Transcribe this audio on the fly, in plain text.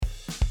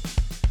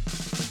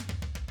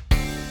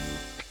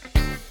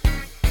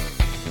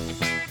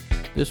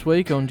This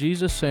week on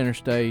Jesus Center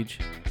Stage,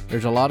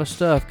 there's a lot of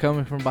stuff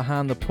coming from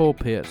behind the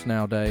pulpits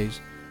nowadays,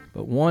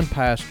 but one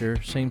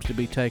pastor seems to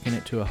be taking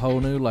it to a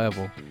whole new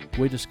level.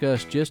 We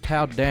discuss just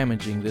how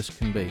damaging this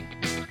can be.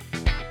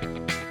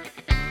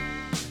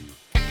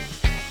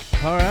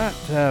 All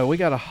right, we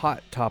got a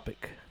hot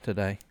topic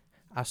today.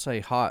 I say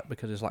hot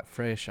because it's like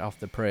fresh off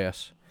the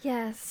press.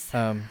 Yes.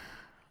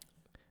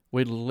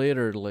 We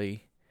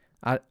literally,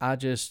 I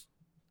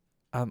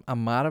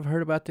might have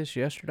heard about this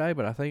yesterday,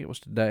 but I think it was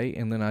today,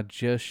 and then I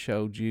just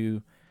showed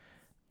you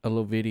a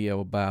little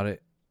video about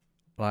it,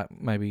 like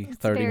maybe It's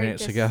 30 very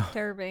minutes ago.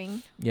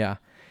 disturbing. Yeah,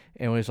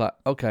 and we was like,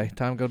 okay,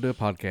 time to go do a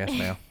podcast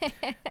now.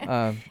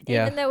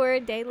 Yeah. Even though we're a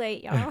day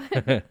late, y'all.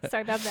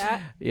 Sorry about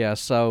that. Yeah.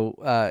 So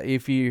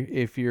if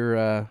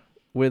you're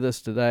with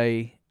us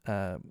today,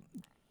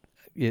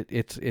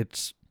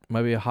 it's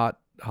maybe a hot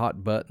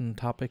button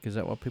topic. Is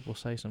that what people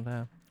say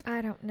sometimes?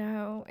 I don't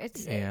know.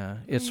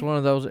 It's one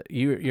of those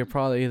you're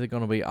probably either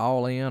going to be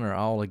all in or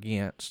all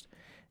against,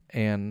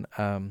 and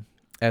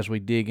as we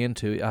dig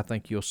into it, I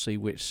think you'll see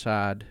which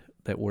side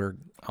that we're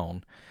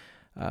on.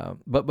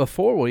 But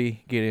before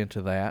we get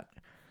into that,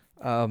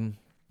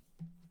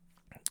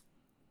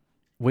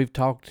 we've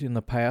talked in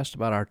the past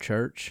about our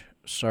church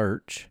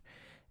search,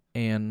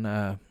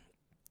 and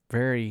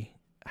very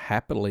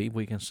happily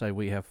we can say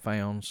we have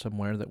found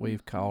somewhere that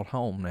we've called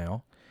home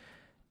now,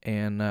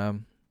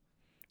 and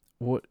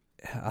what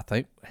I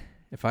think,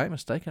 if I ain't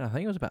mistaken, I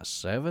think it was about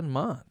 7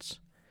 months.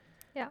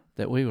 Yeah.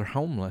 That we were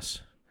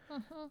homeless.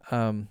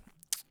 Mm-hmm.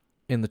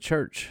 In the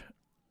church,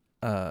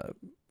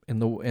 in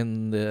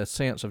the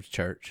sense of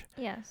church.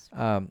 Yes.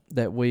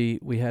 That we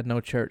had no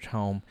church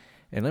home,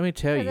 and let me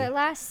tell you, For the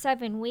last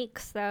 7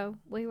 weeks, though,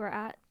 we were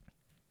at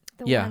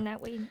the one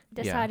that we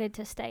decided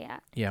to stay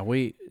at. Yeah,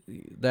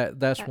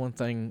 that's one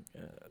thing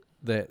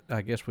that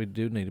I guess we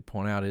do need to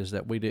point out is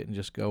that we didn't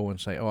just go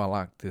and say, "Oh, I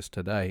like this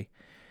today."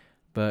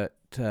 But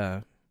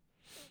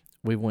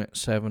we went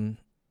 7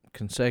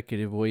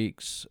 consecutive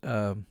weeks,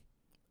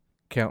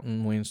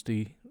 counting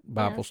Wednesday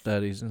Bible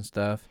studies and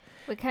stuff.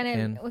 We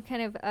kind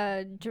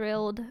of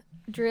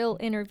drill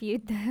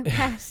interviewed the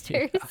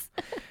pastors.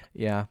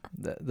 Yeah.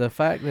 The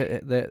fact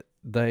that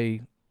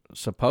they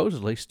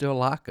supposedly still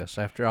like us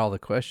after all the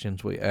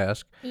questions we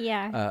ask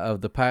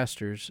of the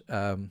pastors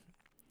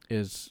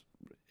is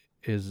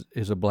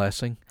a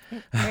blessing.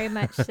 Very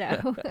much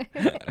so.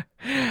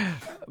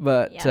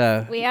 But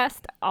yes, we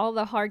asked all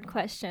the hard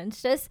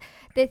questions, just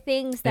the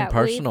things that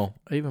personal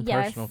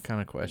kind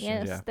of questions.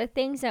 Yes, yeah, the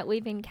things that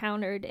we've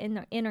encountered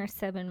in our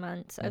 7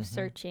 months of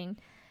searching,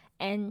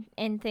 and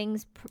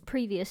things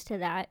previous to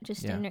that,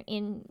 just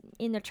in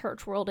the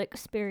church world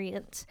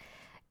experience,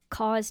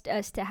 caused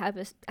us to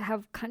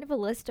have kind of a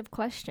list of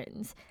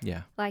questions.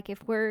 Yeah, like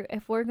if we're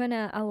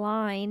gonna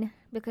align,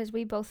 because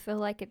we both feel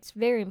like it's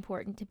very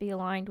important to be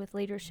aligned with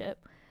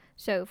leadership.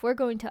 So if we're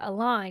going to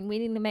align, we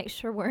need to make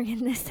sure we're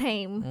in the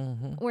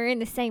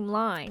same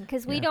line,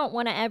 because we don't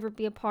want to ever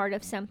be a part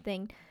of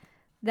something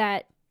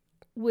that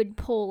would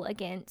pull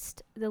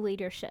against the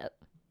leadership.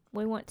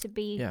 We want to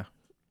be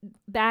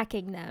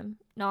backing them,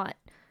 not.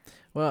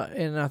 Well,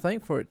 and I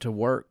think for it to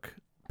work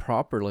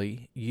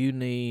properly, you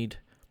need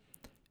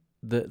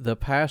the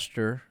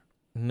pastor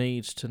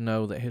needs to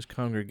know that his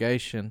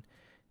congregation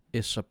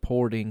is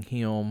supporting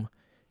him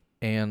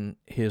and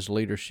his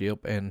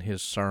leadership and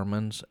his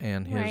sermons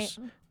and his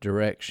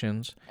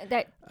directions.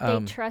 That they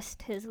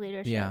trust his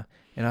leadership. Yeah,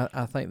 and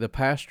I think the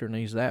pastor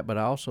needs that, but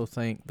I also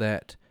think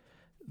that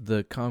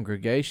the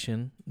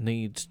congregation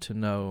needs to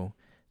know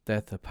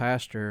that the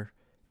pastor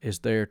is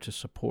there to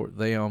support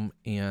them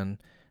in,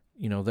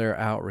 their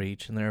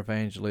outreach and their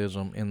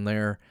evangelism, in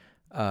their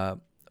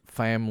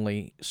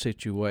family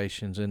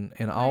situations and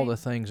all the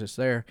things that's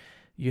there.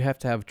 You have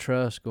to have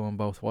trust going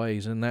both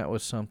ways, and that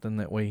was something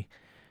that we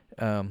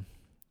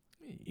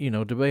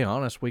to be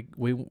honest, we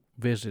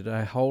visited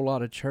a whole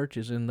lot of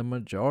churches, and the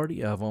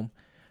majority of them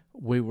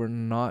we were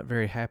not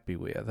very happy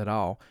with at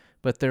all.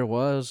 But there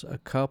was a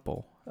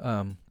couple.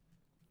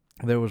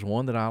 There was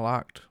one that I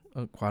liked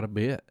quite a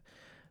bit,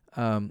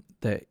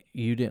 that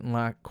you didn't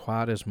like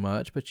quite as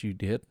much, but you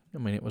did. I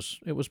mean, it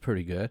was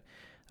pretty good.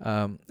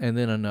 And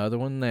then another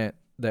one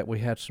that we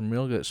had some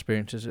real good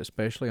experiences,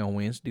 especially on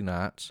Wednesday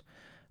nights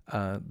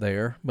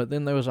there. But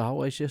then there was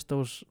always just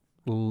those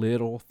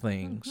little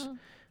things. Mm-hmm.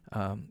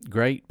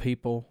 Great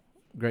people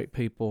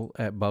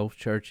at both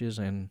churches,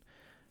 and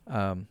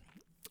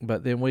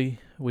but then we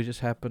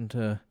just happened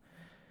to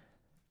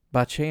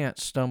by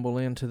chance stumble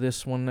into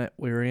this one that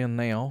we're in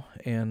now,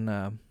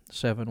 and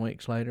 7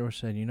 weeks later we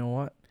said, you know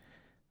what,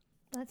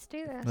 let's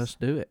do this. Let's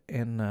do it.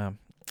 And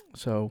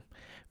so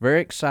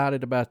very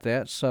excited about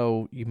that.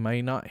 So you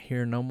may not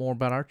hear no more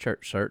about our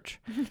church search,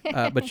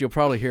 but you'll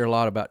probably hear a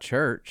lot about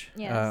church.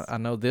 Yes. I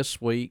know this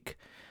week,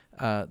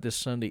 this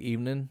Sunday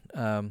evening,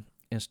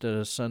 instead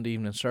of Sunday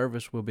evening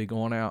service, we'll be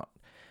going out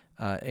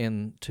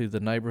into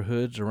the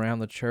neighborhoods around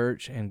the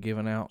church and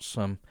giving out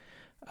some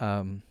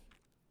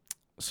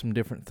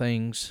different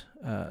things,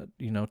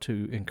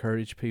 to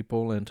encourage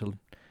people and to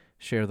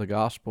share the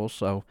gospel.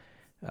 So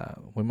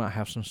We might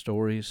have some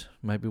stories.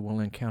 Maybe we'll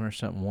encounter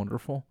something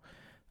wonderful.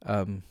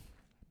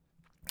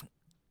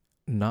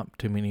 Not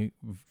too many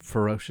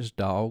ferocious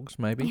dogs,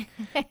 maybe.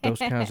 Those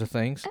kinds of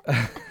things.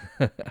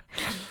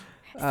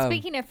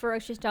 Speaking of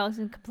ferocious dogs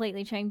and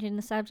completely changing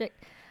the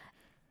subject,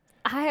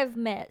 I have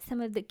met some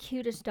of the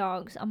cutest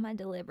dogs on my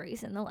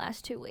deliveries in the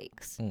last 2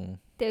 weeks.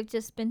 They've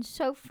just been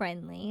so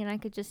friendly, and I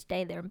could just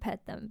stay there and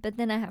pet them. But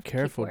then I have to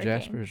Careful, keep working.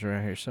 Jasper's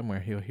around here somewhere.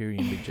 He'll hear you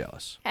and be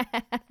jealous.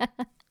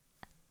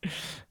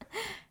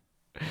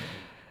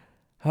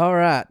 All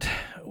right.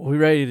 We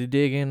ready to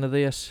dig into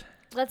this?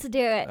 Let's do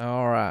it.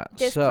 All right.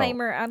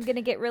 Disclaimer, I'm going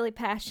to get really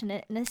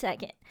passionate in a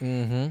second.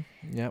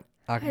 Yep.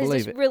 I can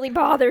believe it. It really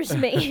bothers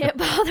me. It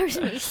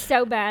bothers me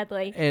so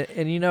badly.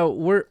 And you know,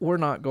 we're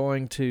not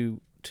going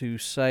to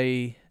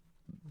say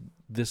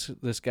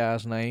this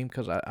guy's name,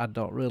 because I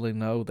don't really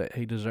know that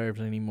he deserves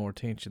any more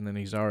attention than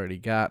he's already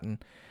gotten.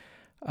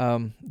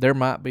 There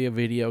might be a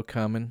video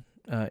coming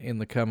in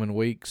the coming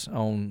weeks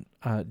on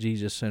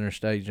Jesus Center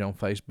Stage on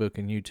Facebook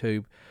and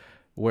YouTube,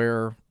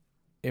 where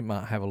it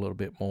might have a little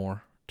bit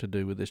more to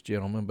do with this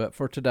gentleman. But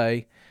for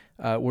today,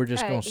 we're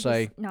just going to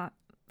say not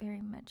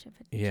very much of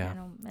a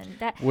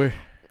gentleman.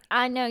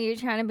 I know you're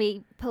trying to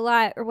be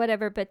polite or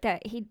whatever, but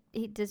that he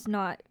does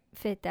not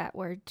fit that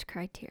word's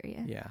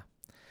criteria. Yeah.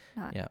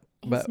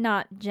 He's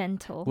not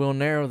gentle. We'll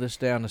narrow this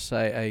down to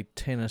say a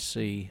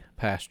Tennessee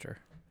pastor.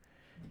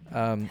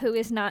 Who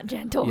is not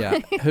gentle. Yeah,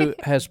 who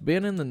has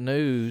been in the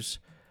news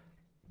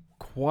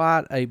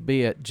quite a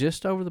bit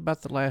just over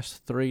about the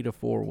last 3 to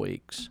 4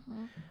 weeks.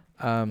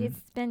 It's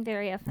been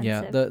very offensive.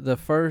 Yeah, the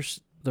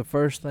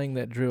first thing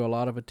that drew a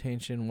lot of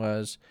attention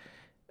was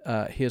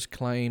his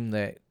claim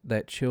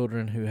that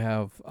children who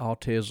have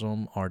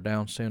autism or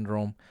Down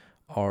syndrome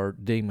are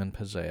demon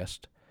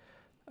possessed.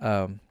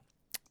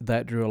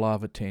 That drew a lot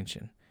of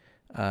attention.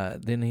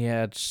 Then he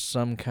had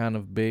some kind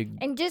of big...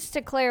 And just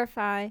to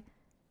clarify,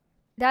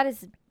 that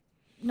is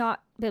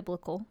not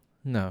biblical.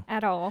 No.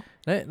 At all.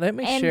 Let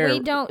me share. And we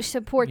don't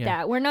support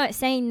that. We're not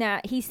saying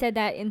that he said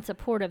that in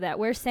support of that.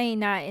 We're saying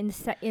that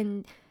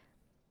in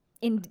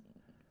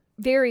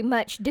very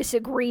much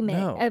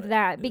disagreement of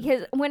that.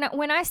 Because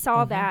when I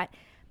saw that,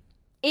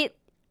 it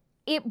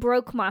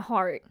broke my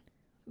heart.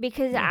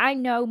 Because I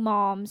know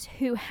moms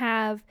who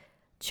have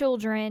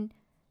children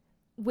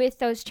with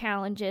those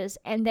challenges,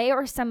 and they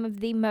are some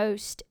of the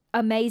most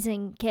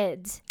amazing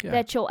kids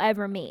that you'll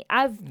ever meet.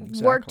 I've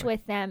worked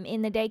with them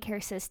in the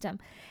daycare system,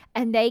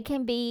 and they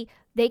can be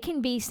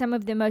some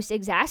of the most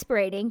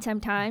exasperating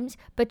sometimes,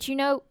 but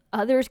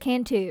others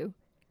can too.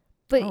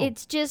 But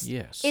it's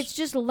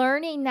just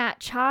learning that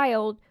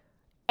child,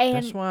 and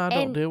that's why I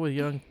don't deal with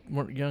young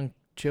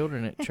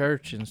children at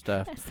church and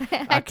stuff.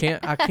 I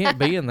can't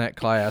be in that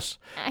class.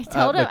 I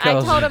told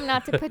him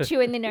not to put you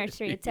in the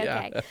nursery. It's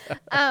okay.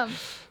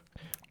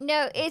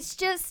 No, it's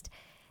just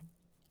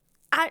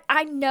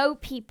I know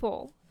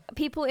people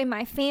in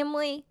my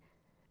family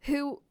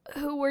who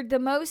were the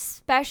most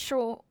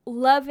special,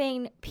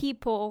 loving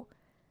people,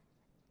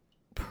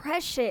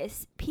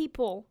 precious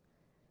people,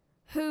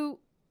 who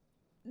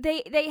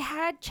they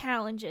had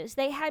challenges.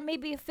 They had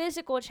maybe a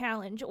physical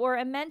challenge or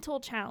a mental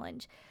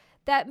challenge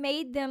that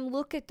made them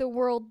look at the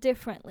world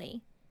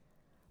differently.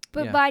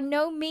 But by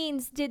no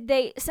means did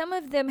some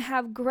of them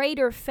have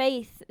greater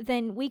faith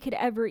than we could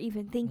ever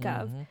even think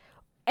of,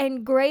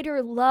 and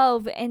greater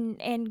love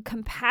and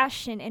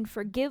compassion and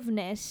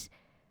forgiveness.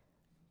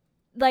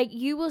 Like,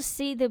 you will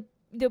see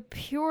the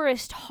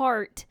purest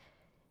heart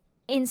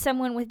in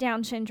someone with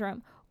Down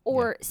syndrome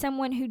or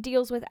someone who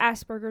deals with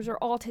Asperger's or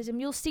autism.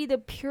 You'll see the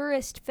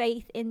purest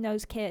faith in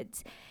those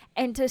kids.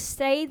 And to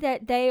say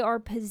that they are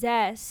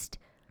possessed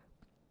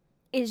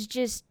is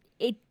just,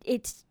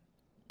 it's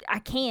I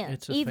can't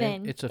it's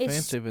even. It's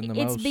offensive in the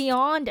it's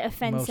beyond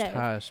offensive. Most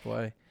highest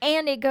way.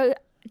 And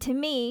to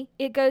me,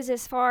 it goes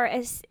as far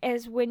as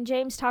when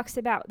James talks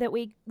about that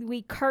we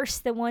curse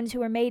the ones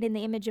who are made in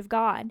the image of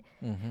God.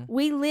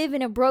 We live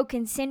in a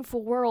broken,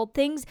 sinful world.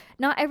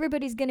 Not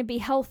everybody's going to be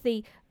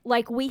healthy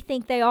like we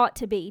think they ought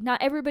to be.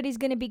 Not everybody's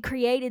going to be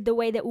created the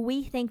way that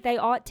we think they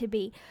ought to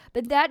be.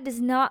 But that does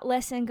not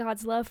lessen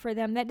God's love for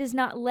them. That does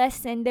not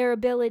lessen their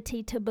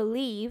ability to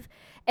believe.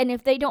 And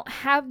if they don't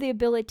have the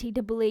ability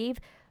to believe,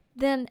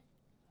 then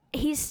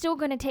He's still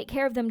going to take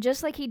care of them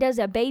just like He does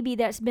a baby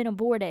that's been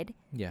aborted.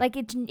 Yeah. Like,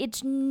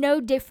 it's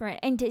no different.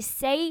 And to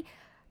say,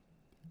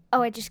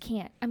 I just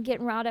can't. I'm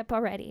getting riled up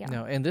already.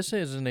 No, and this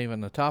isn't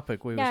even the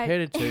topic we was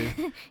headed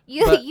to.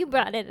 You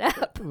brought it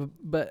up.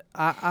 But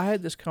I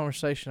had this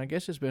conversation, I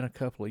guess it's been a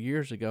couple of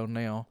years ago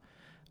now,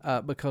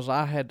 because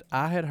I had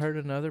heard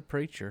another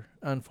preacher,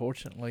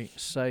 unfortunately,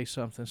 say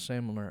something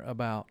similar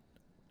about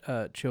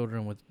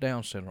children with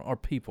Down syndrome, or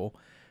people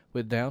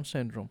with Down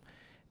syndrome.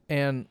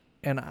 And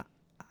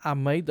I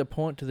made the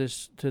point to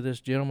this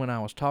gentleman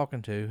I was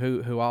talking to,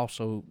 who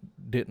also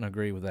didn't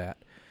agree with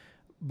that.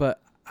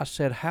 But I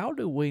said, how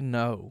do we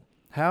know?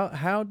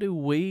 How do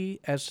we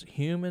as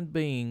human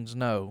beings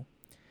know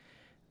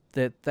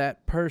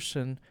that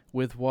person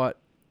with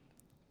what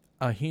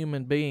a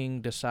human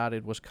being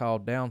decided was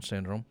called Down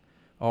syndrome,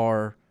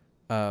 or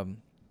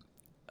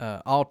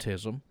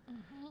autism.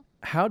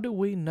 How do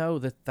we know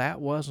that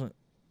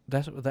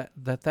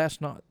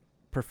that's not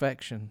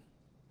perfection,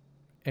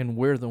 and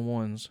we're the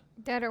ones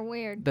that are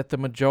weird? That the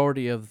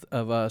majority of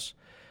us,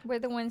 we're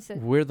the ones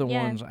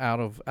out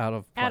of place.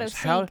 Out of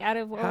sync, out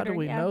of order. How do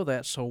we know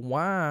that? So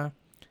why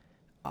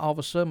all of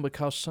a sudden,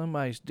 because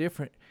somebody's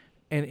different,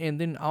 and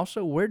then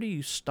also, where do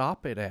you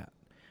stop it at?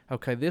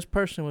 Okay, this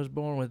person was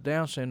born with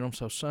Down syndrome,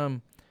 so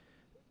some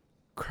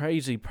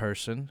crazy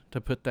person, to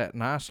put that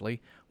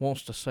nicely,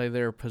 wants to say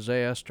they're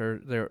possessed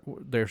or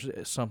there's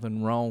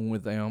something wrong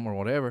with them or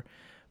whatever.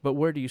 But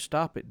where do you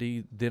stop it?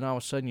 Then all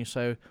of a sudden you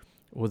say,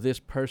 well, this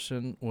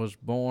person was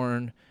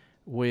born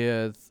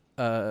with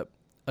a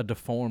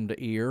deformed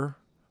ear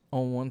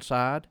on one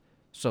side,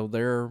 so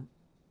they're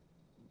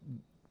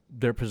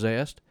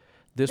possessed.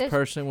 This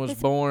person was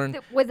born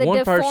with a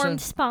deformed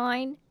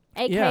spine,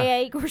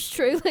 a.k.a. yours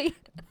truly.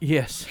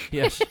 Yes.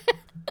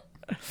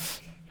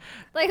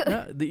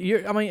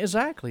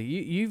 Exactly.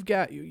 You've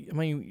got.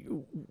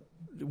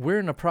 We're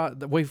in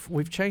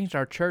we've changed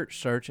our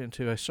church search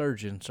into a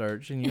surgeon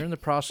search, and you're in the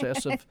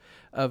process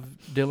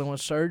of dealing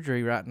with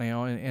surgery right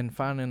now, and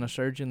finding a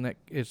surgeon that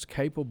is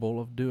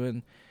capable of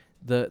doing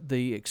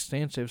the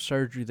extensive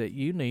surgery that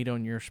you need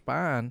on your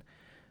spine.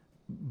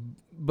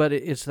 But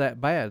it's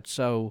that bad.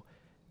 So,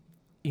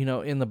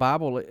 in the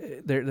Bible,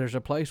 there's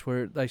a place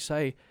where they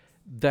say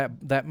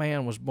that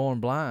man was born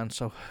blind.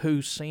 So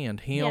who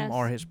sinned, him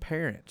or his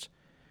parents?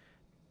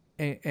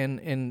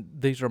 And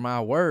these are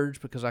my words,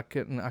 because I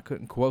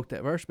couldn't quote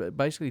that verse, but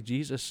basically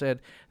Jesus said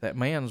that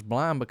man's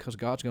blind because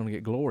God's going to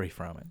get glory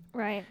from it.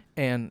 Right.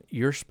 And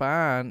your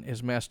spine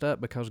is messed up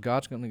because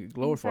God's going to get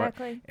glory for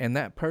it. And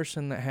that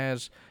person that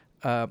has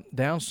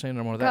Down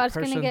syndrome, or that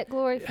person, God's going to get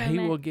glory from he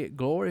it. will get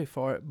glory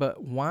for it.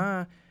 But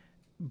why?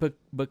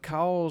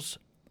 Because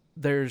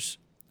there's,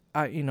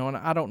 and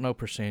I don't know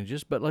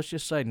percentages, but let's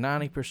just say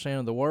 90%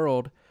 of the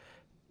world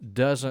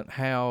doesn't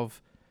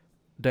have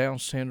Down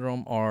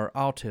syndrome or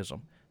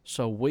autism.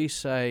 So we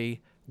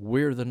say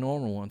we're the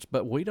normal ones,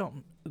 but we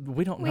don't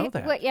know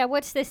that.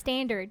 What's the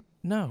standard?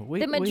 No,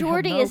 the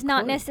majority is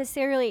not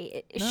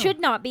necessarily should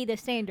not be the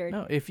standard.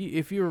 No, if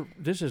you're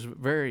this is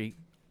very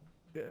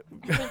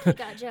I think he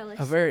got jealous.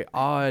 A very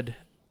odd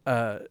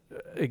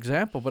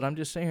example, but I'm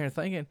just sitting here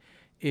thinking,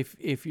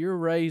 if you're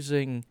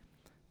raising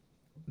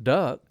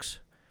ducks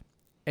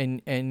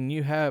and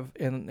you have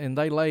and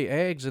they lay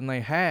eggs and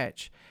they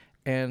hatch,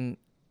 and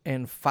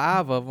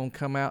 5 of them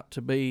come out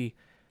to be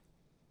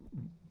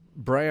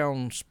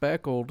brown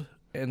speckled,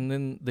 and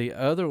then the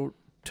other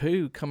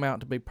 2 come out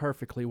to be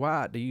perfectly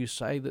white, do you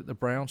say that the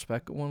brown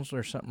speckled ones,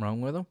 there's something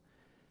wrong with them?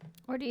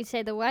 Or do you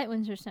say the white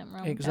ones are something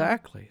wrong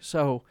exactly. with them?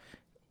 So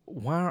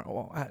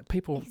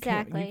people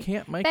can't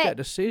make that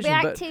decision,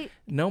 but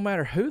no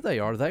matter who they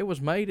are, they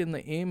was made in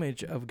the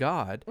image of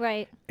God.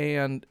 Right.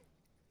 And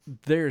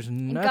there's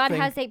nothing. And God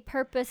has a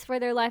purpose for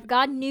their life.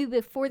 God knew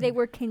before they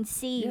were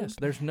conceived. Yes,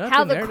 there's nothing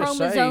how the there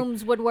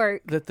chromosomes would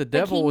work. That the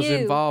devil was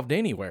involved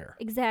anywhere.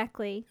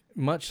 Exactly.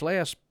 Much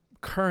less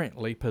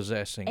currently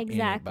possessing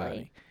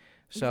anybody.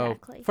 So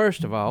exactly.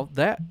 First of all,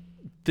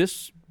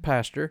 this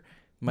pastor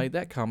made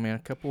that comment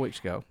a couple weeks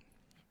ago.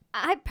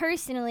 I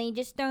personally,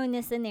 just throwing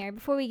this in there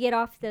before we get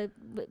off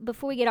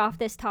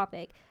this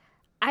topic,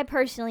 I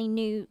personally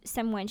knew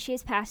someone. She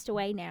has passed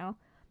away now,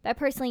 but I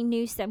personally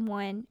knew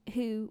someone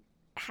who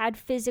had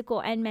physical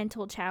and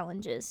mental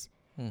challenges.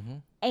 Mm-hmm.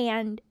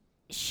 And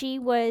she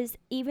was,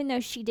 even though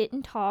she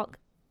didn't talk,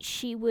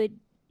 she would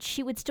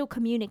still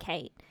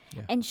communicate.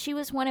 Yeah. And she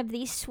was one of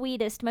the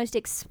sweetest, most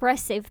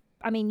expressive.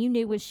 I mean, you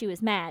knew when she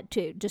was mad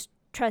too. Just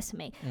trust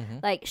me.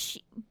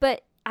 Mm-hmm.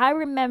 But I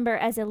remember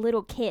as a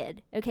little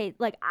kid, okay,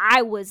 like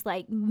I was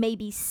like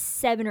maybe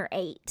 7 or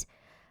 8.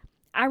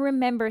 I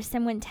remember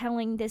someone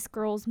telling this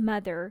girl's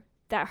mother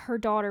that her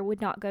daughter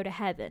would not go to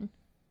heaven.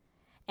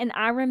 And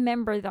I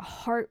remember the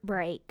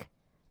heartbreak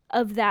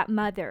of that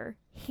mother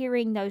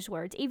hearing those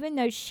words, even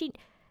though she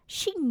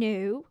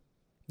knew,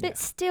 but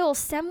still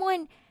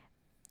someone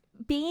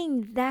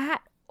being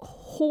that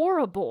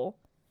horrible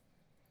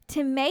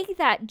to make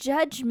that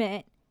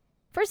judgment.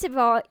 First of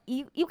all,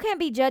 you can't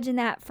be judging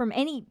that from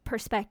any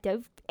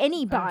perspective,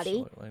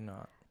 anybody. Absolutely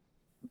not.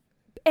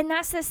 And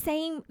that's the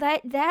same,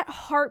 that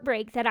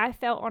heartbreak that I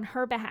felt on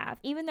her behalf,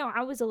 even though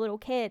I was a little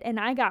kid and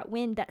I got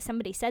wind that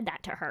somebody said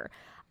that to her.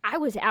 I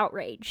was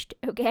outraged,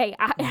 okay?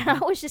 I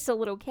was just a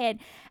little kid.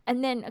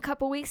 And then a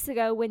couple weeks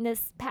ago when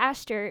this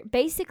pastor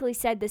basically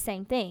said the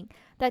same thing,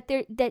 that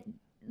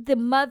the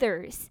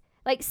mothers,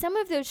 like some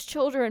of those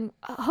children,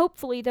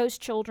 hopefully those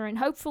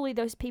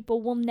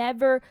people will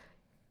never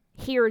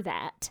hear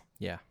that.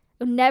 Yeah.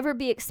 Will never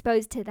be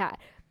exposed to that.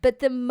 But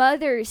the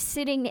mothers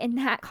sitting in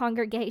that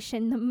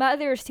congregation, the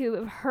mothers who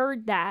have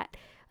heard that,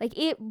 like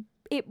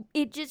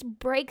it just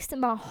breaks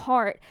my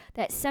heart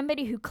that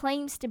somebody who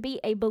claims to be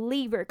a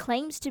believer,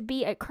 claims to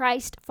be a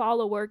Christ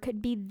follower,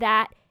 could be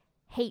that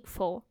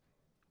hateful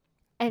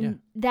and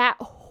that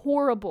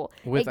horrible.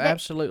 With like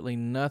absolutely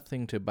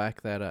nothing to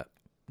back that up.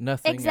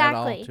 Nothing at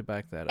all to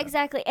back that up.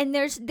 Exactly. And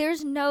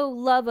there's no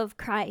love of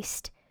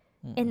Christ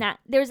in that.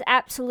 There's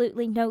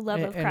absolutely no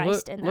love of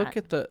Christ in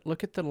that.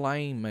 Look at the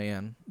lame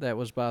man that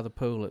was by the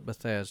pool at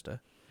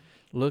Bethesda.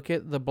 Look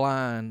at the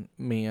blind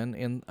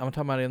men I'm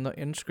talking about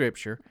in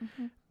Scripture.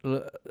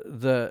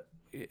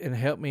 And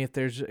help me if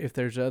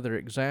there's other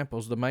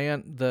examples. The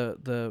man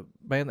that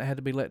had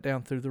to be let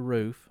down through the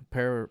roof,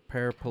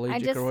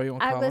 paraplegic, or what you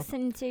want to call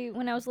him.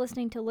 When I was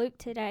listening to Luke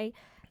today,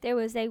 there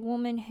was a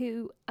woman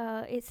who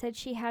it said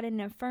she had an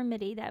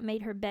infirmity that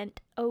made her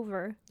bent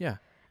over. Yeah.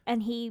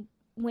 And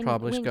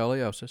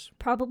scoliosis.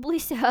 Probably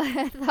so.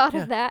 I thought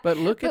of that. But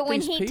look at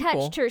when these he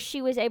people, touched her,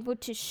 she was able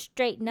to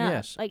straighten up.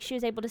 Yes. Like she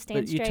was able to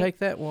stand straight. But you take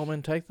that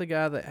woman, take the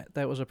guy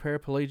that was a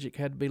paraplegic,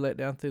 had to be let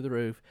down through the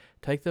roof,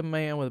 take the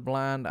man with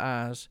blind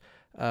eyes,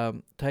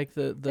 take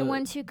the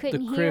ones who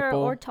couldn't hear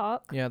or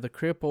talk. Yeah, the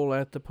cripple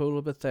at the pool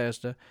of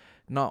Bethesda.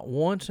 Not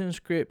once in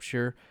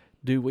Scripture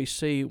do we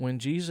see when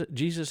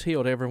Jesus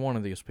healed every one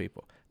of these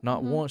people.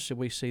 Not once did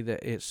we see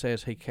that it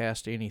says he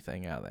cast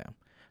anything out of them.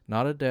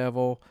 Not a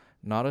devil,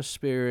 not a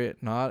spirit,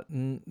 not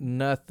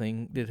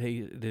nothing did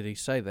he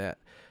say that.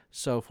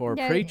 So for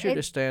a preacher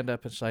to stand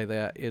up and say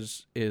that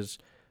is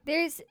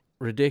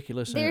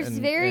ridiculous. There's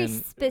very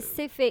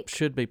specific,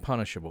 should be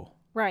punishable.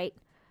 Right.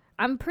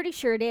 I'm pretty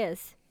sure it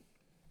is.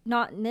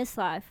 Not in this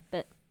life,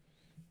 but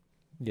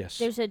yes.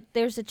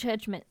 There's a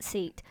judgment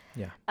seat.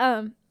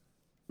 Yeah.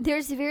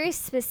 There's very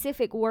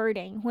specific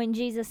wording when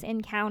Jesus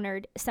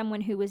encountered someone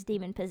who was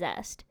demon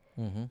possessed.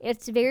 Mm-hmm.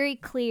 It's very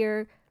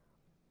clear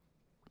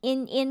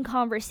in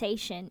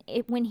conversation,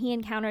 when he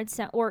encountered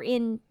or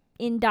in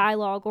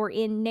dialogue or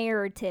in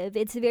narrative,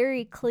 it's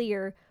very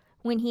clear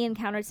when he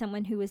encountered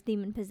someone who was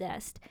demon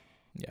possessed.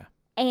 Yeah.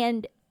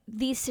 And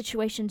these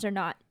situations are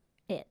not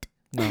it.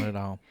 Not at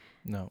all.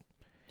 No.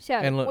 So,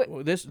 and look,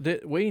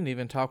 we ain't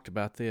even talked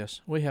about this.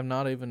 We have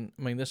not even.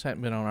 I mean, this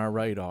hadn't been on our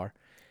radar,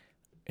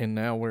 and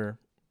now we're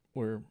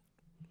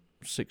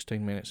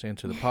 16 minutes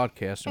into the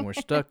podcast and we're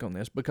stuck on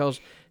this because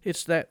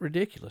it's that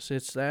ridiculous.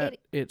 It's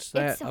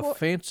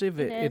offensive.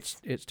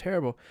 It's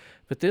terrible.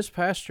 But this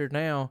pastor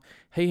now,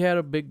 he had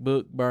a big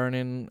book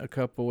burning a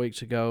couple of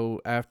weeks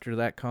ago after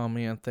that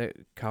comment that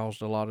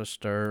caused a lot of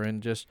stir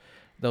and just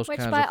those kinds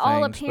of things. Which by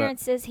all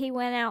appearances, he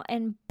went out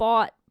and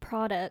bought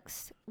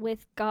products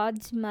with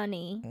God's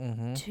money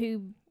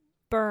to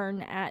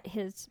burn at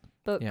his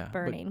book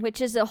burning,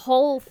 which is a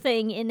whole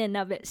thing in and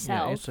of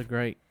itself. Yeah, it's a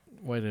great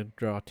way to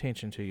draw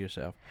attention to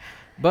yourself.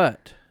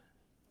 But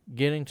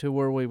getting to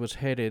where we was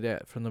headed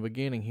at from the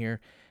beginning here,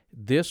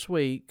 this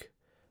week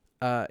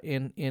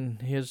in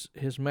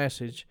his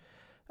message,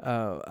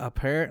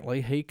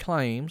 apparently he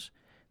claims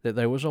that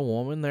there was a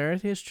woman there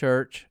at his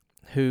church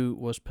who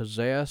was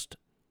possessed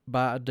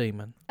by a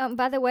demon.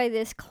 By the way,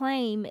 this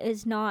claim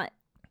is not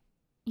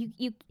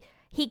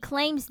he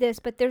claims this,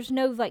 but there's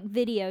no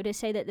video to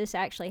say that this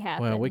actually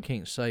happened. Well, we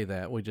can't say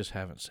that. We just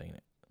haven't seen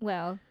it.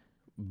 Well,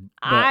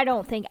 I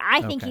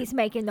think he's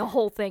making the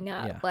whole thing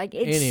up. Yeah.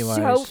 It's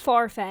so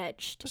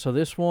far-fetched. So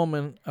this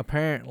woman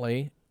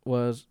apparently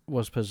was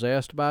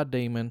possessed by a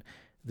demon.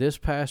 This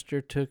pastor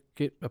took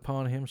it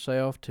upon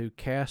himself to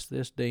cast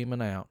this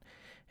demon out.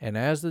 And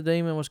as the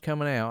demon was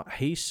coming out,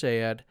 he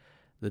said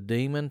the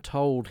demon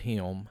told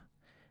him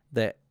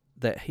that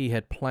he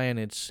had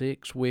planted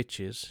 6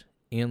 witches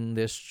in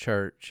this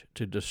church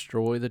to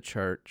destroy the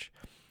church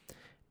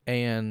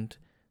and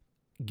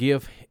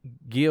give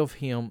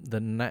him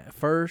the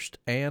first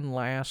and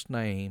last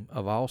name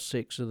of all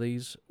 6 of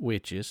these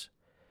witches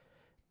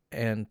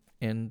and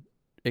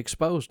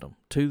exposed them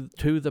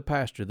to the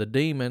pastor. The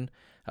demon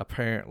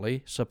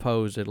apparently,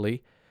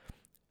 supposedly,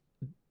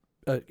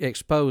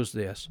 exposed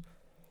this.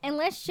 And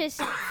let's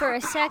just for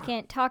a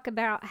second talk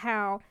about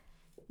how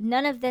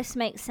none of this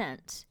makes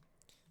sense.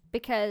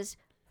 Because,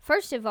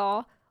 first of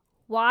all,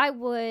 why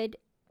would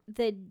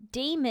the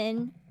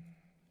demon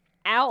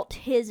out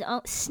his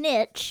own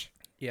snitch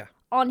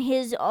on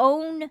his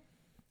own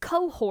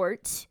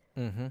cohorts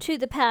to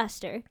the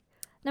pastor?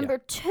 Number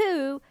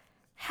 2,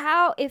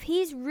 how, if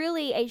he's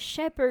really a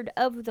shepherd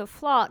of the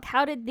flock,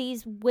 how did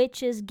these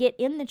witches get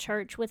in the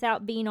church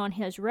without being on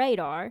his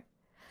radar?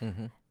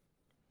 Mm-hmm.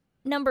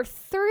 Number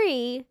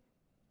 3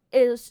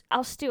 is,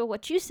 I'll steal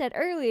what you said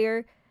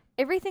earlier,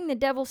 everything the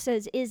devil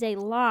says is a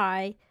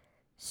lie,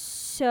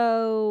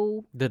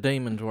 so... The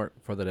demons work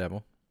for the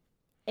devil.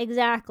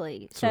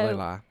 Exactly. So they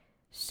lie.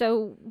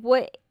 So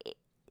what...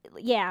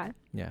 Yeah.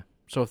 Yeah.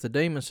 So if the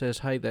demon says,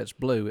 hey, that's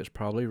blue, it's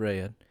probably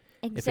red.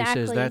 Exactly. If he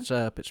says that's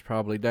up, it's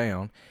probably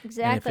down.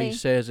 Exactly. And if he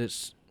says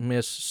it's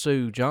Miss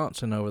Sue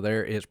Johnson over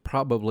there, it's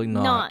probably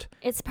not.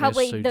 It's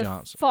probably the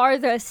Johnson.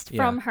 Farthest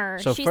from her.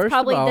 So she's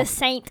probably the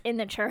saint in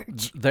the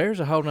church. There's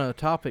a whole nother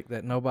topic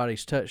that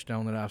nobody's touched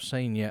on that I've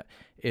seen yet,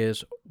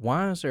 is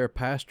why is there a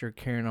pastor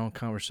carrying on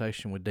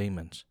conversation with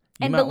demons?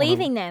 And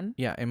believing them.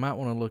 Yeah, you might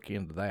want to look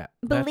into that.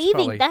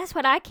 That's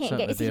what I can't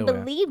get. Is he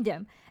believed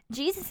them.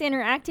 Jesus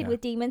interacted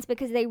with demons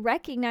because they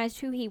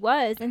recognized who he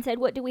was and said,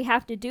 what do we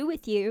have to do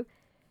with you?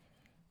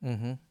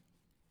 Mm-hmm.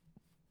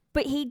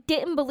 But he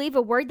didn't believe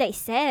a word they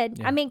said.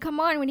 Yeah. I mean, come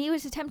on, when he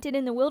was tempted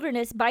in the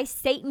wilderness by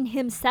Satan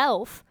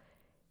himself,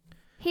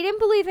 he didn't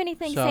believe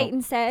anything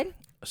Satan said.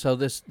 So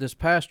this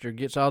pastor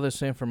gets all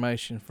this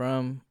information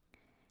from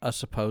a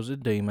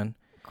supposed demon.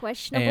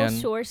 Questionable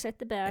source at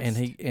the best.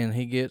 And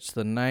he gets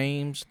the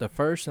names, the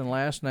first and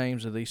last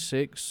names of these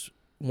 6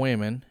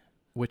 women,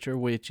 which are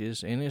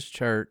witches, in his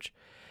church.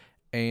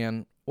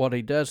 And what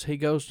he does, he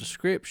goes to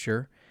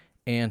Scripture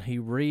and he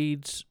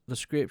reads the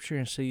Scripture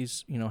and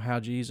sees, how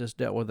Jesus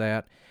dealt with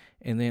that.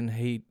 And then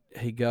he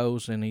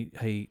goes and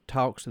he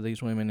talks to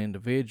these women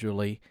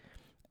individually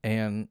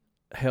and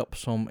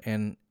helps them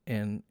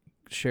and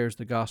shares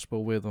the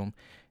gospel with them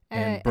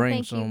and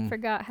brings them. I think you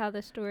forgot how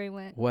the story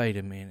went. Wait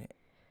a minute.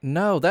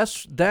 No,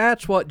 that's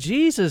what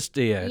Jesus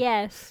did.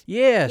 Yes.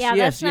 Yes. Yeah,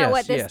 yes. That's not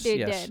what this yes, dude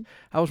yes. did.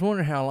 I was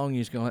wondering how long you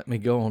was going to let me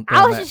go on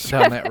down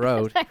that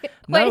road.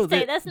 No,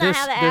 that's not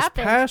how that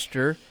happened. This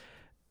pastor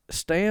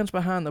stands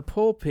behind the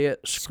pulpit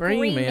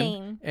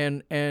screaming.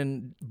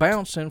 And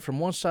bouncing from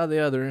one side to the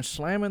other and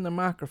slamming the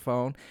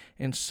microphone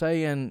and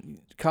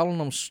calling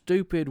them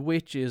stupid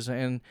witches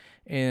and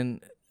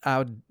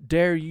I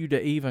dare you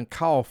to even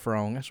cough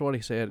wrong. That's what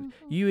he said. Mm-hmm.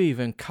 You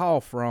even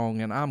cough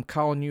wrong, and I'm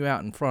calling you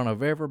out in front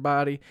of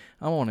everybody.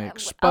 I want to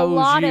expose you. A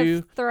lot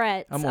of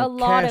threats. I'm going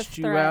to cast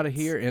you out of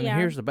here. And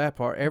here's the bad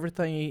part.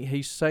 Everything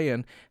he's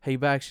saying, he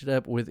backs it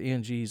up with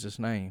in Jesus'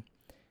 name.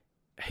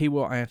 He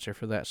will answer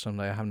for that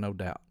someday. I have no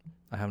doubt.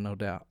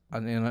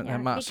 And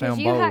that might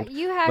sound bold,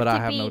 but I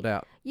have no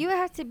doubt. You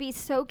have to be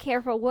so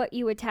careful what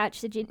you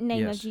attach the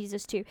name of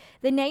Jesus to.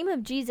 The name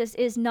of Jesus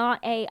is not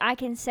I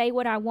can say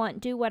what I want,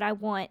 do what I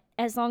want,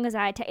 as long as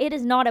it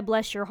is not a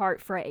bless your heart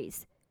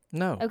phrase.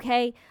 No.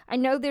 Okay? I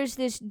know there's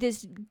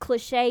this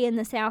cliche in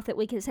the South that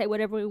we can say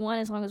whatever we want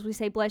as long as we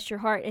say bless your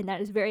heart, and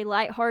that is very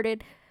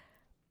lighthearted.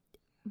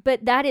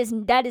 But that is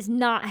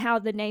not how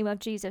the name of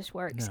Jesus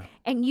works. No.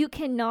 And you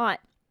cannot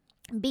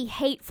be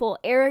hateful,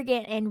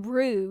 arrogant, and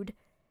rude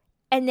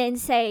and then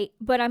say,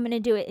 but I'm going to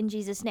do it in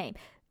Jesus' name.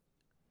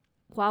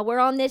 While we're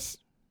on this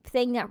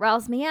thing that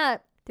riles me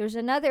up, there's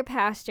another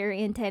pastor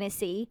in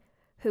Tennessee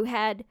who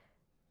had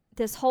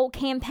this whole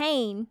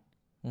campaign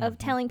of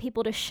telling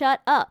people to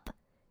shut up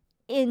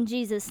in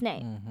Jesus'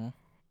 name. Mm-hmm.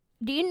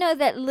 Do you know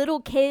that little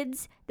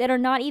kids that are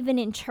not even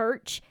in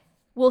church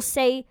will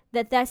say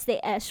that that's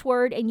the S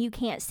word and you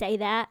can't say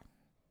that?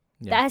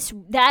 Yeah.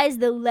 That is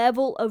the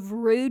level of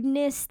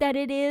rudeness that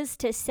it is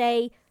to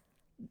say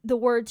the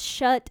word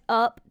shut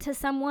up to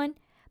someone,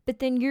 but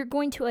then you're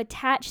going to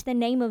attach the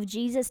name of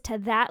Jesus to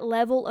that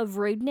level of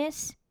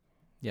rudeness.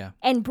 Yeah.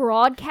 And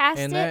broadcast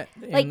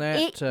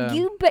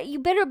you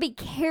better be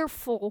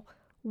careful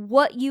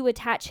what you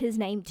attach his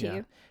name to.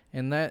 Yeah.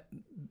 And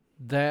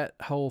that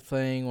whole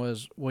thing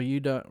was, well, you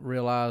don't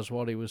realize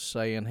what he was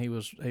saying. He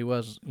was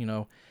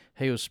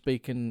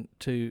speaking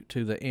to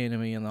the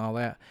enemy and all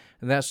that.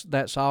 And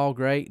that's all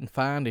great and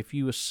fine if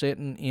you was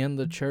sitting in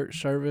the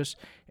church service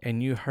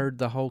and you heard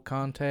the whole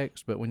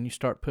context, but when you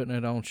start putting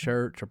it on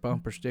shirts or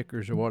bumper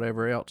stickers or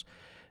whatever else,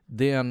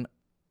 then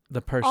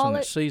the person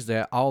that sees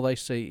that, all they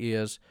see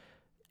is,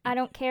 I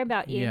don't care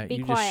about you. Yeah, be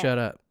you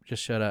quiet.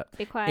 Just shut up.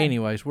 Be quiet.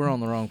 Anyways, we're on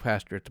the wrong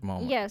pastor at the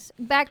moment. Yes,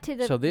 back to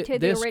the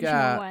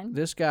original one.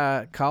 This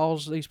guy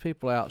calls these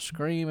people out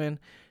screaming,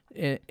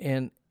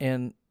 and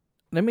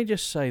let me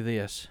just say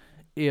this: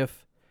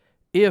 if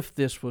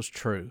this was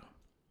true,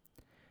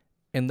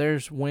 and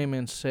there's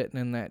women sitting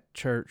in that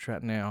church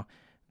right now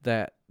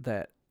that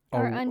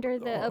are under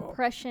the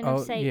oppression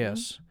of Satan.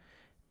 Yes,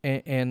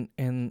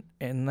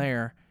 and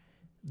there,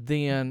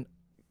 then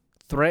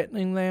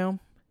threatening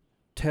them,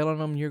 telling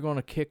them you're going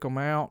to kick them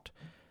out,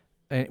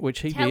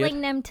 which he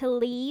telling them to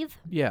leave.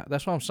 Yeah,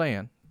 that's what I'm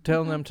saying.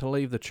 Telling them to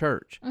leave the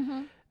church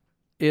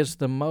is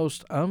the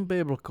most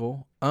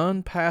unbiblical,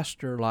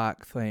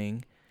 unpastor-like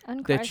thing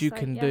that you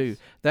can do.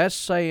 That's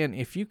saying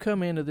if you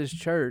come into this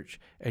church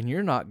and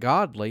you're not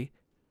godly,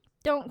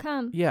 don't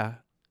come. Yeah.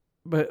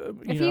 But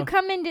if you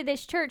come into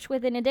this church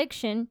with an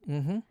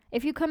addiction,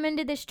 if you come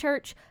into this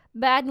church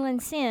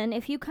battling sin,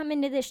 if you come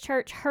into this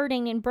church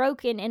hurting and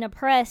broken and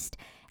oppressed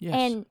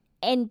and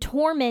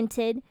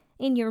tormented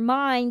in your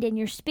mind and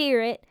your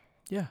spirit,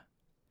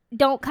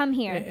 don't come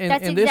here.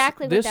 That's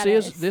exactly what that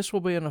is. This will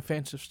be an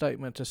offensive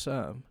statement to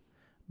some,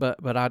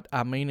 but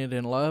I mean it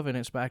in love, and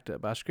it's backed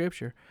up by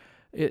Scripture.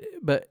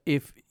 But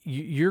if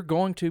you're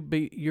going to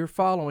be, you're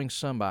following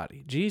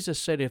somebody. Jesus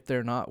said, if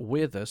they're not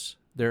with us,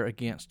 they're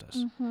against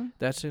us.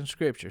 That's in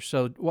Scripture.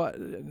 So what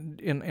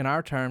in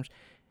our terms,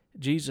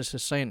 Jesus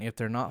is saying, if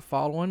they're not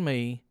following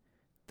me,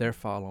 they're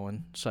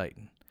following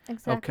Satan.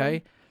 Exactly.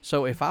 Okay?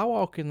 So if I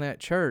walk in that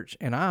church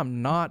and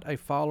I'm not a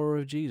follower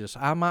of Jesus,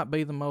 I might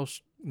be the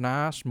most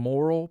nice,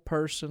 moral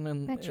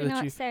person, but you're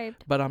not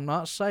saved. But I'm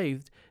not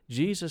saved.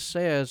 Jesus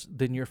says,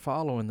 then you're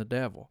following the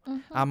devil.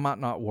 I might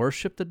not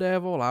worship the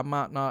devil. I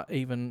might not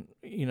even,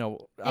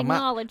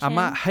 acknowledge him. I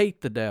might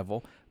hate the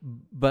devil,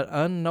 but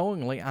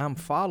unknowingly I'm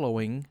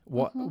following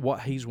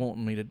what he's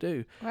wanting me to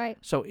do. Right.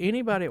 So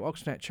anybody that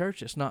walks in that church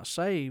that's not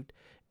saved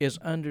is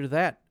under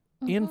that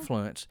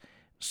influence.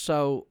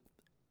 So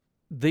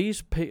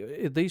these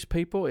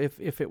people,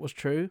 if it was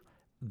true,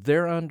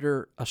 they're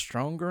under a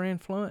stronger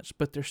influence,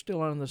 but they're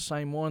still under the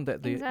same one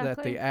that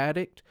the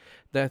addict,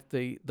 that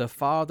the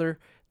father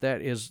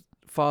that is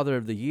father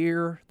of the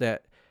year,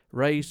 that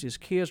raised his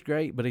kids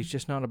great, but he's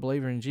just not a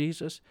believer in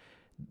Jesus.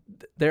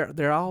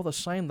 They're all the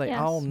same. They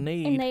all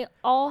need and they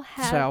all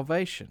have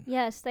salvation.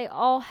 Yes, they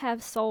all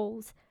have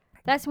souls.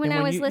 That's when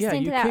I was you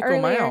listening to that kick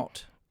earlier. them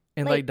out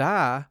and they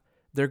die,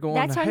 they're going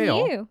that's to on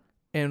hell. You.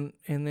 And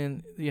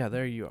then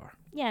there you are.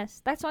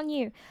 Yes, that's on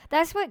you.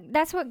 That's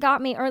what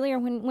got me earlier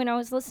when I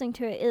was listening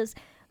to it is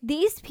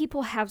these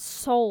people have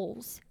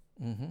souls.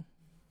 Mm-hmm.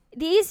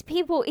 These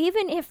people,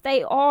 even if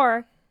they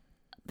are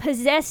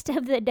possessed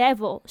of the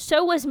devil,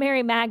 so was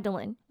Mary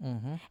Magdalene.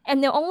 Mm-hmm.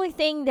 And the only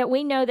thing that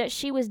we know that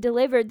she was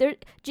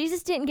delivered,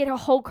 Jesus didn't get a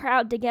whole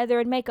crowd together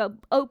and make a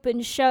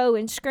open show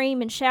and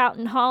scream and shout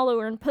and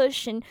holler and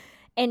push and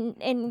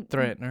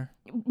threaten her.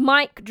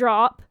 Mic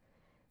drop.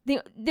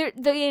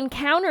 The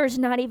encounter's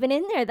not even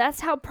in there.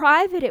 That's how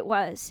private it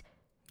was.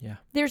 Yeah.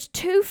 There's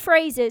 2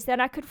 phrases that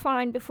I could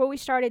find before we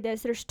started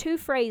this. There's 2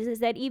 phrases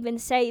that even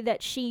say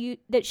that she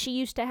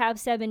used to have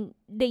 7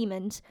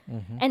 demons,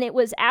 mm-hmm. and it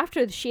was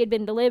after she had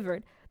been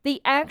delivered.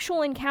 The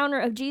actual encounter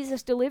of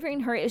Jesus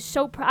delivering her is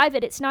so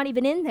private, it's not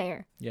even in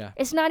there. Yeah.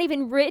 It's not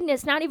even written.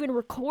 It's not even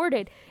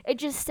recorded. It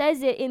just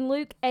says it in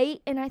Luke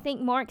 8 and I think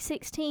Mark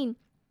 16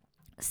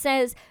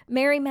 says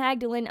Mary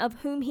Magdalene,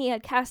 of whom he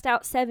had cast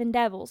out 7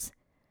 devils.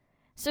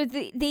 So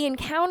the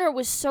encounter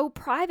was so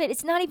private,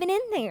 it's not even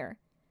in there.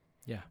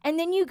 Yeah. And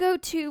then you go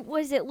to,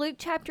 was it Luke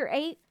chapter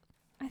 8?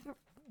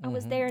 I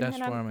was there and That's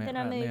then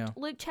I moved. now.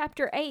 Luke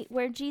chapter 8,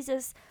 where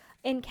Jesus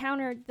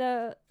encountered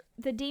the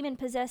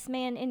demon-possessed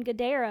man in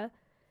Gadara.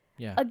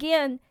 Yeah.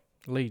 Again.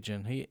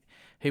 Legion.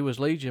 He was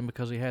legion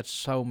because he had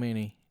so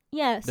many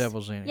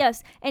devils in him.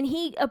 Yes. And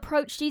he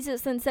approached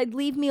Jesus and said,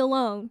 "Leave me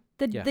alone."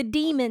 The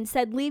demon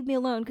said, "Leave me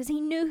alone," because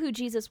he knew who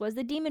Jesus was.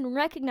 The demon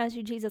recognized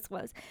who Jesus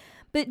was.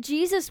 But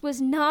Jesus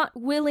was not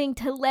willing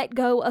to let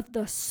go of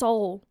the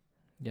soul.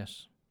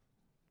 Yes.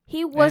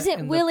 He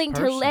wasn't and willing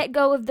to let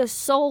go of the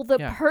soul, the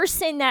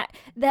person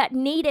that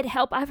needed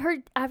help. I've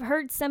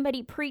heard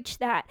somebody preach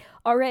that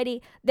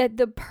already, that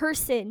the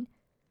person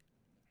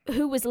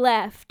who was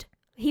left,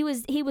 he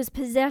was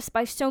possessed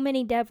by so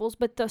many devils,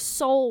 but the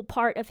soul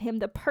part of him,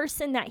 the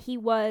person that he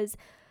was,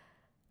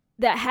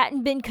 that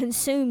hadn't been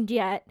consumed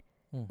yet,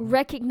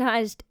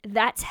 recognized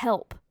that's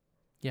help.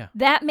 Yeah.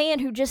 That man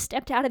who just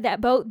stepped out of that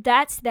boat,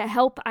 that's the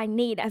help I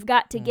need. I've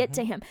got to get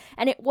to him.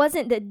 And it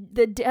wasn't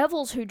the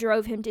devils who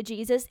drove him to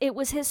Jesus. It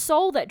was his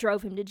soul that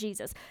drove him to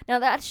Jesus. Now,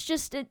 that's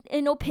just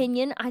an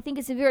opinion. I think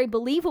it's a very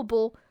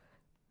believable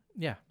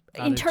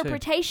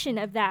interpretation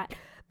of that.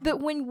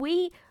 But when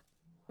we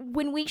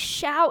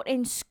shout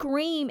and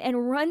scream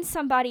and run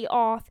somebody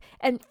off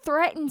and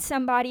threaten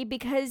somebody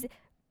because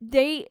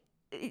they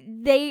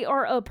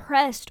are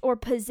oppressed or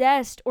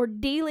possessed or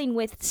dealing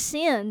with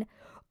sin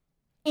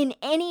in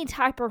any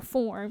type or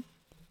form,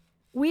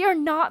 we are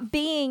not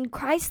being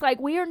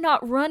Christ-like. We are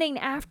not running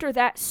after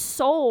that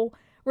soul,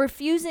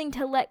 refusing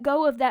to let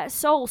go of that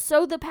soul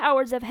so the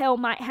powers of hell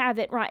might have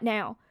it right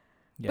now.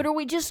 Yeah. But are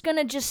we just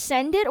going to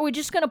send it? Are we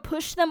just going to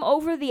push them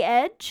over the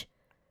edge?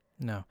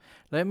 No.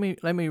 Let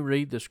me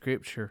read the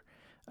scripture.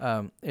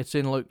 It's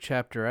in Luke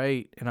chapter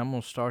 8, and I'm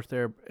going to start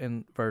there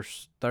in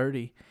verse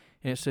 30.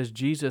 And it says,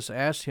 Jesus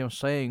asked him,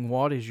 saying,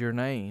 "What is your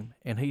name?"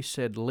 And he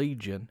said,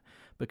 "Legion,"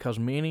 because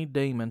many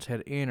demons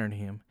had entered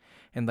him,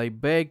 and they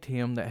begged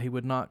him that he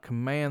would not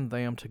command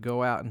them to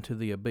go out into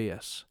the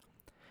abyss.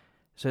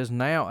 It says,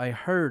 "Now a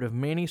herd of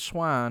many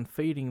swine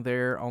feeding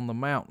there on the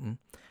mountain,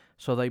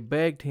 so they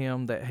begged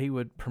him that he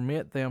would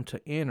permit them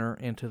to enter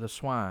into the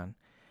swine.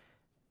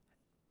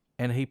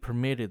 And he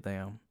permitted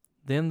them.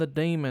 Then the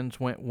demons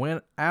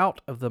went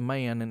out of the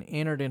man and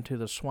entered into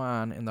the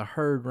swine, and the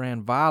herd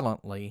ran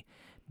violently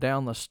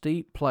down the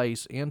steep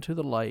place into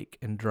the lake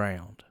and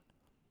drowned."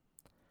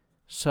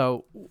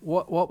 So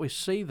what we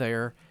see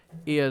there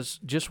is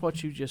just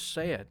what you just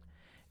said,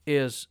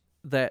 is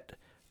that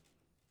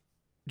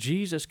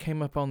Jesus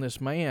came upon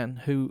this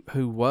man who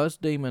was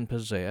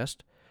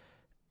demon-possessed,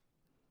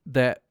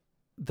 that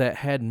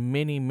had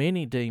many,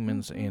 many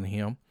demons in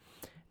him,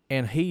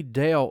 and he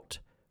dealt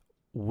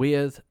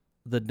with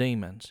the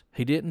demons.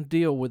 He didn't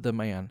deal with the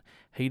man.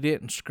 He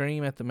didn't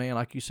scream at the man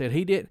like you said.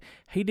 He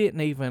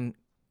didn't even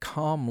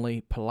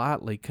calmly,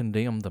 politely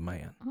condemn the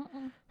man.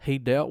 He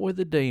dealt with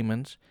the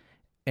demons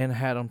and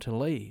had them to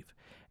leave.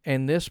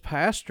 And this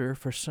pastor,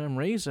 for some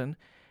reason,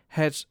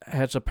 has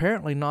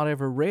apparently not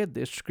ever read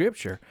this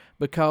scripture,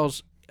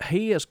 because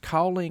he is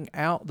calling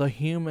out the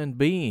human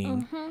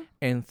being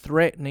and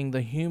threatening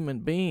the human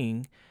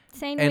being,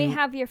 saying we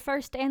have your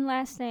first and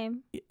last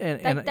name.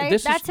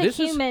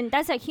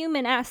 That's a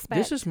human aspect.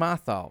 This is my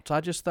thoughts.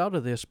 I just thought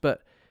of this,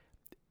 but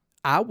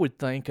I would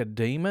think a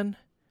demon,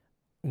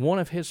 one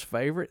of his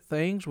favorite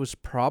things was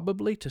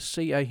probably to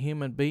see a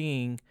human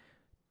being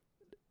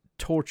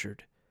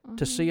tortured,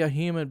 to see a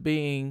human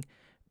being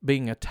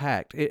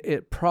attacked.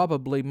 It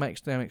probably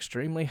makes them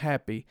extremely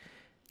happy.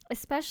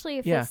 Especially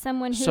if it's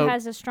someone who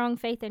has a strong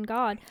faith in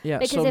God. Yeah,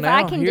 because so if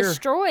I can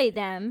destroy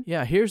them.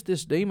 Yeah, here's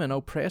this demon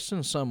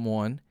oppressing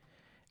someone,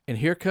 and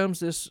here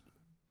comes this,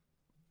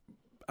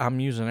 I'm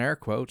using air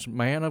quotes,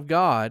 man of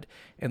God,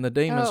 and the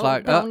demon's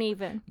don't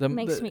even.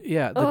 Makes me.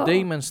 The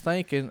demon's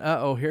thinking,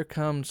 here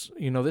comes,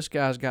 this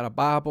guy's got a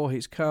Bible,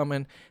 he's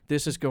coming,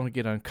 this is going to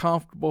get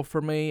uncomfortable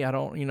for me, I'm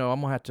going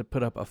to have to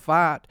put up a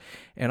fight,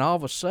 and all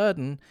of a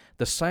sudden,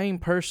 the same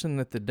person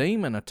that the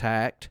demon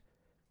attacked,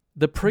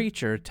 the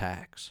preacher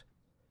attacks.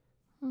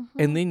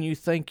 Mm-hmm. And then you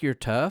think you're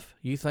tough.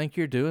 You think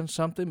you're doing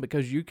something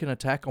because you can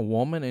attack a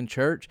woman in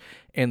church,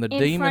 and the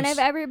demons in front of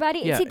everybody.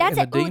 Yeah, See, that's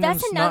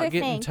that's another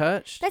thing. Getting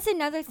touched. That's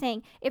another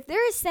thing. If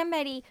there is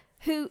somebody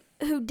who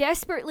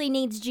desperately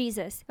needs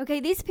Jesus, okay,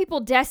 these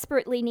people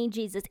desperately need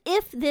Jesus.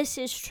 If this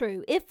is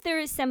true, if there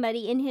is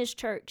somebody in his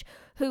church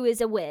who is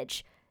a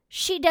witch,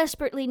 she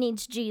desperately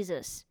needs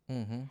Jesus,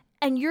 mm-hmm.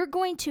 and you're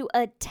going to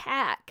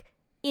attack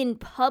in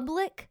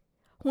public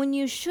when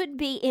you should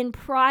be in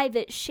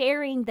private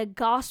sharing the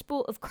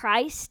gospel of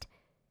Christ.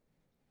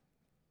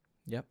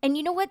 Yep. And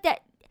you know what?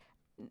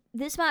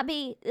 This might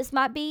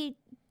be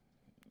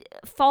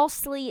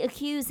falsely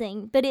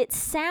accusing, but it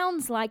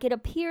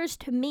appears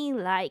to me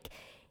like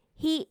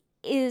he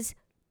is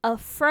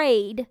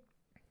afraid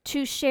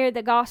to share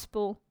the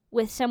gospel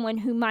with someone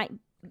who might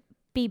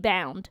be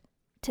bound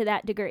to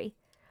that degree,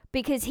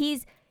 because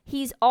he's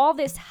all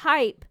this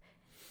hype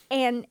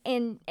and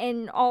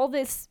all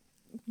this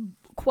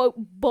quote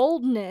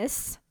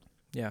boldness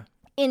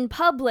in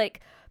public,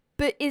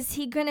 but is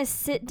he going to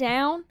sit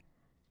down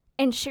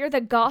and share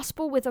the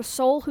gospel with a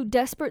soul who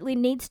desperately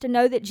needs to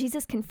know that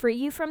Jesus can free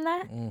you from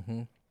that?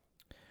 Mm-hmm.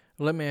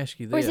 Let me ask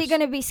you this. Or is he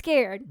going to be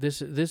scared?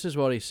 This is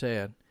what he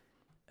said.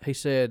 He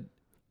said,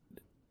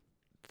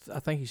 I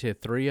think he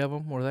said 3 of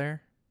them were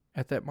there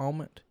at that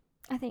moment.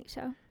 I think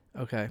so.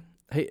 Okay.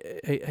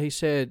 He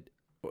said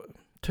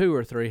 2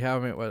 or 3,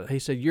 however it was. He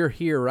said, you're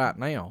here right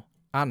now.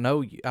 I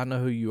know you. I know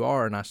who you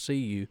are, and I see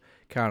you,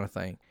 kind of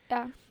thing.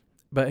 Yeah.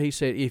 But he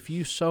said, if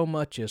you so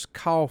much as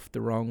cough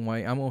the wrong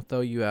way, I'm going to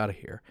throw you out of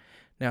here.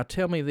 Now,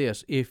 tell me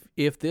this.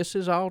 If this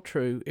is all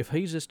true, if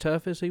he's as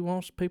tough as he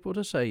wants people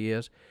to say he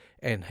is,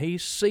 and he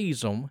sees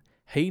them,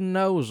 he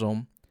knows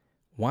them,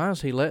 why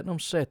is he letting them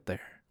sit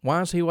there? Why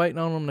is he waiting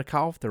on them to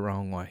cough the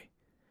wrong way?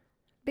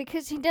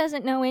 Because he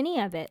doesn't know any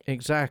of it.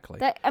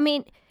 Exactly.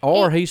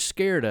 Or he's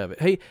scared of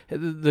it.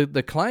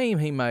 The claim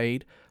he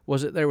made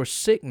was that there was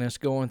sickness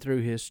going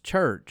through his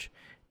church,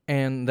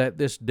 and that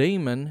this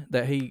demon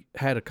that he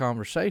had a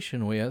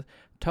conversation with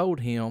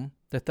told him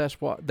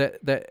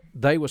that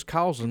they was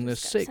causing this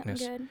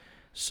sickness.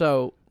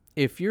 So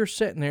if you're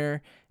sitting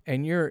there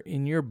and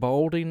you're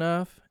bold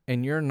enough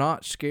and you're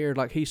not scared,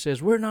 like he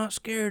says, we're not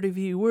scared of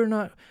you. We're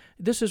not.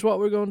 This is what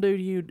we're going to do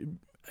to you.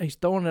 He's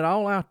throwing it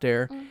all out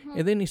there, mm-hmm.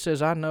 and then he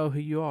says, I know who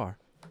you are.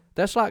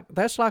 That's like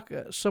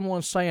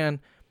someone saying,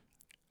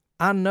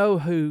 I know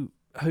who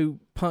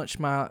punched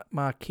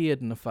my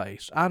kid in the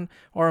face.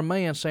 Or a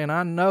man saying,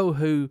 I know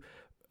who,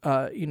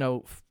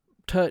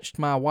 touched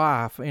my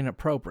wife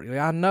inappropriately.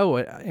 I know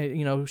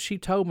it. She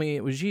told me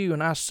it was you,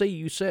 and I see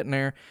you sitting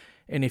there,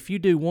 and if you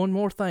do one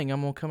more thing,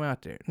 I'm going to come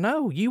out there.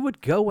 No, you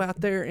would go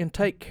out there and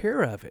take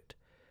care of it.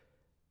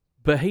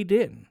 But he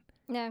didn't.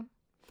 No.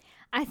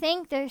 I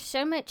think there's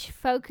so much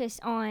focus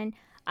on,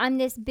 I'm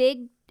this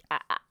big,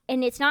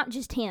 and it's not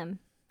just him.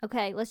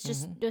 Okay, let's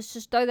just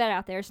throw that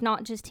out there. It's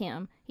not just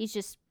him. He's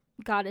just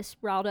got us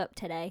riled up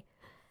today.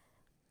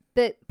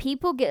 But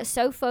people get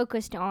so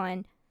focused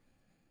on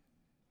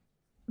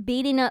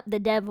beating up the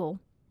devil,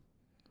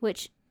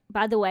 which,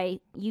 by the way,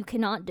 you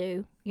cannot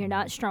do. You're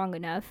not strong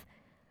enough.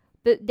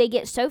 But they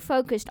get so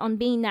focused on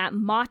being that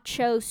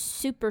macho,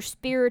 super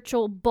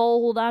spiritual,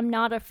 bold, I'm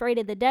not afraid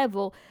of the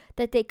devil,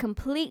 that they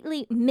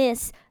completely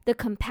miss the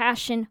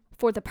compassion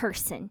for the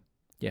person.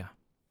 Yeah.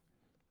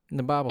 And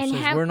the Bible says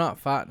we're not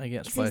fighting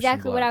against flesh and blood.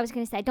 Exactly what I was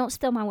going to say. Don't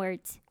steal my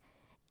words.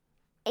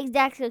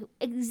 Exactly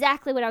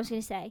what I was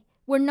going to say.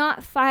 We're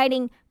not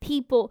fighting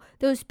people.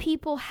 Those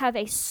people have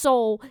a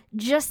soul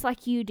just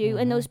like you do. Mm-hmm.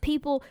 And those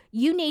people,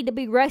 you need to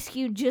be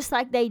rescued just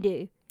like they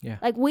do. Yeah.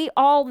 Like, we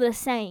all the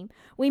same.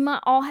 We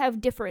might all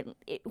have different,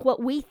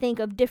 what we think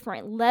of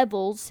different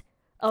levels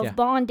of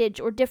bondage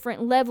or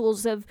different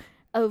levels of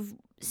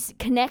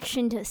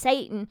connection to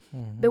Satan.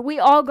 Mm-hmm. But we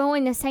all go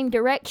in the same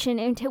direction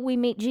until we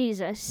meet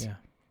Jesus. Yeah.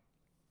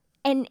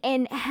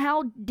 And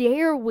how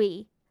dare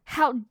we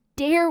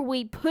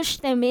push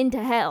them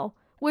into hell?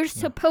 We're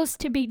supposed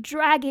to be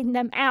dragging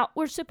them out.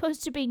 We're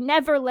supposed to be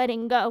never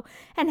letting go.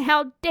 And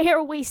how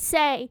dare we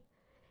say,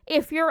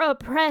 if you're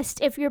oppressed,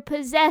 if you're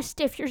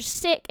possessed, if you're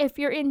sick, if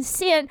you're in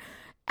sin,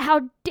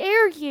 how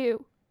dare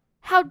you?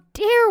 How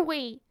dare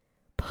we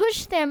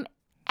push them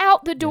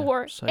out the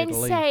door and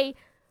say,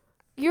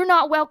 you're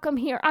not welcome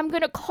here. I'm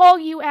going to call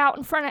you out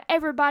in front of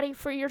everybody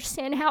for your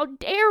sin. How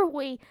dare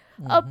we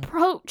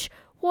approach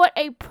what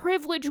a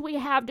privilege we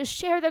have to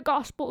share the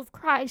gospel of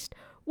Christ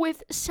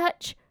with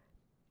such...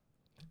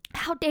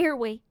 How dare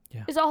we?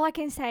 Yeah. Is all I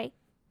can say.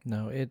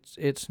 No,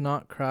 it's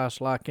not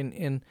Christ-like,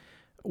 and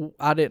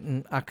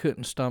I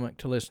couldn't stomach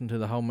to listen to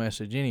the whole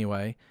message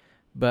anyway,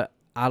 but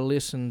I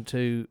listened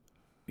to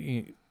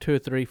 2 or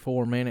 3,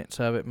 4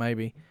 minutes of it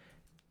maybe,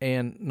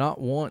 and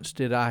not once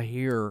did I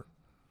hear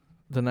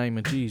the name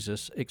of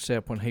Jesus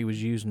except when he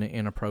was using it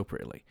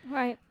inappropriately.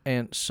 Right.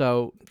 And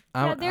so,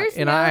 I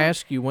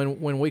ask you,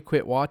 when we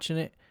quit watching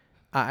it,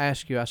 I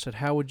asked you, I said,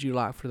 how would you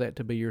like for that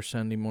to be your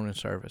Sunday morning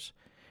service?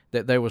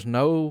 That there was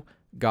no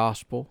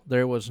gospel,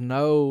 there was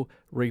no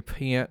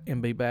repent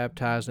and be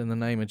baptized in the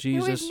name of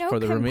Jesus for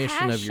the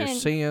remission of your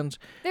sins.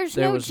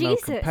 There was no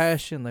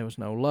compassion, there was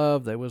no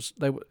love.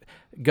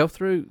 Go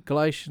through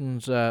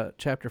Galatians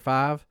chapter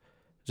 5.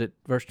 Is it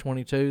verse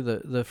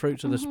 22, the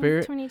fruits of the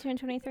Spirit? 22 and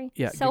 23.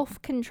 Yeah.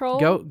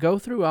 Self-control. Go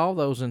through all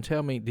those and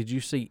tell me, did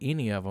you see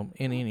any of them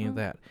in any of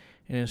that?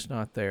 And it's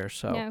not there.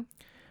 So, no.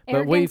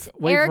 But we've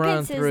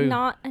run through. Is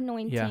not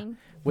anointing. Yeah,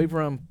 we've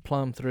run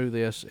plumb through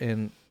this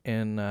and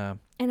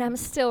I'm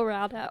still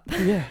riled up.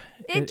 Yeah.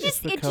 it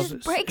just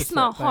breaks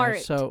my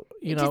heart. So,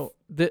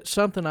 that's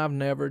something I've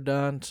never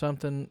done,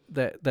 something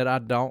that I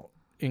don't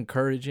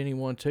encourage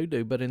anyone to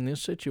do, but in this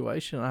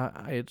situation,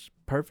 it's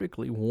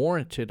perfectly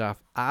warranted.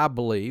 I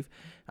believe.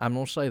 I'm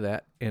gonna say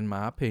that in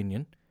my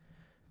opinion.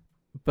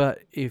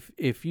 But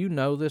if you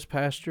know this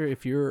pastor,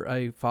 if you're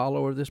a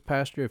follower of this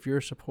pastor, if you're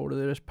a supporter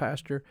of this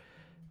pastor,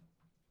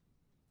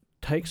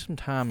 take some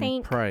time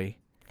and pray.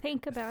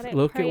 Think about it.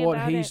 Look at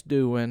what he's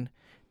doing.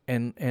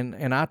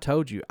 And I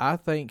told you, I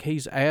think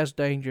he's as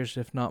dangerous,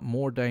 if not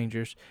more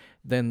dangerous,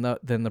 than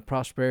the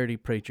prosperity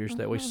preachers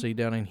that we see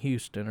down in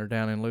Houston or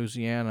down in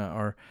Louisiana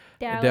or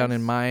Dallas. Down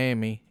in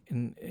Miami.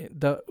 And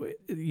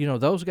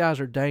those guys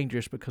are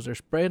dangerous because they're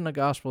spreading a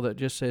gospel that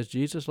just says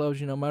Jesus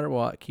loves you no matter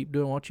what. Keep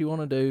doing what you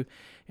want to do,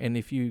 and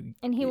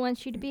he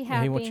wants you to be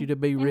happy. He wants you to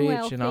be rich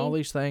wealthy. and all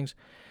these things.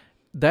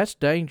 That's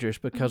dangerous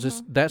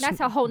because that's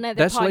a whole nother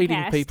that's podcast.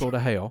 Leading people to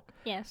hell.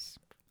 Yes.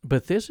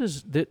 But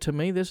to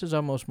me, this is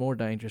almost more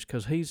dangerous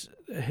because he's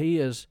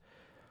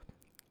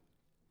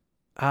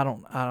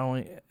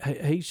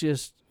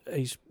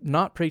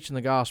not preaching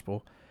the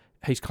gospel.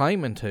 He's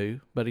claiming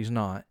to, but he's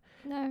not.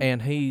 No.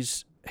 And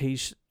he's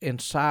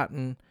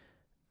inciting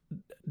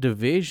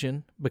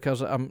division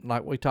because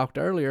like we talked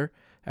earlier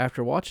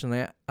after watching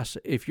that, I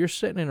said, if you're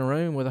sitting in a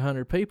room with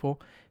 100 people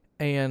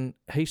and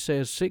he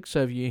says 6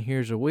 of you and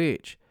here's a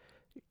witch,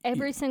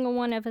 every single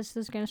one of us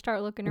is going to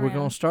start looking around. We're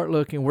going to start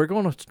looking. We're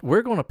going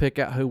to pick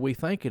out who we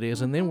think it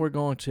is, and then we're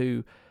going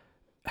to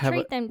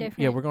treat them different.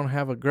 Yeah, we're going to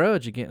have a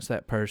grudge against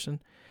that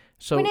person.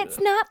 So when it's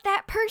not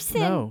that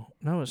person.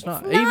 No, it's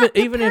not.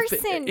 Even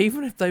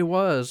if they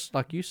was,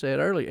 like you said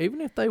earlier,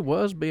 even if they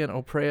was being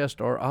oppressed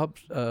or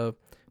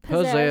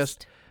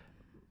possessed,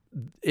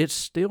 it's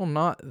still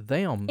not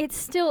them. It's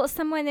still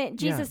someone that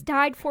Jesus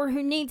died for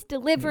who needs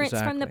deliverance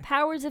from the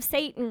powers of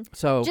Satan.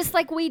 So just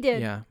like we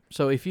did. Yeah.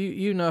 So if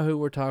you know who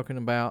we're talking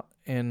about,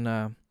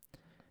 and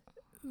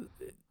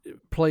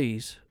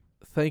please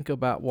think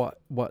about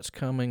what's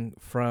coming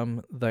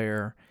from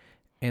there,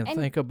 and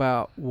think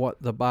about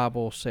what the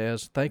Bible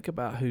says. Think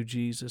about who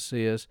Jesus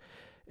is,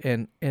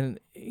 and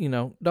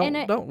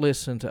don't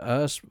listen to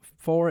us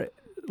for it.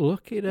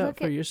 Look it up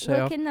for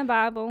yourself. Look in the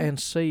Bible and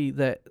see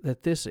that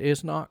this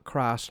is not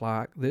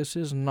Christ-like. This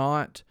is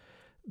not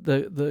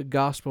the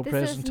gospel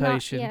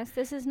presentation.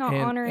 This is not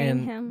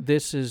honoring Him.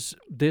 This is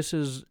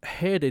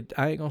headed.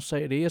 I ain't gonna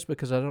say it is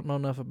because I don't know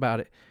enough about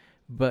it.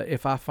 But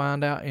if I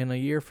find out in a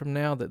year from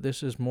now that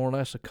this is more or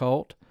less a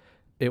cult,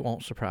 it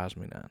won't surprise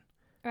me none.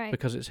 Right.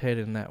 Because it's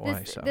headed in that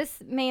way. So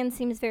this man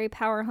seems very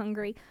power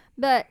hungry.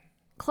 But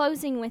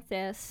closing with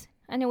this,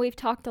 I know we've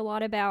talked a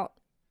lot about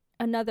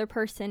another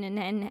person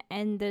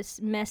and this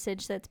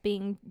message that's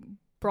being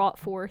brought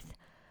forth.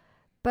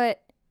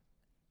 But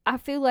I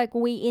feel like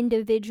we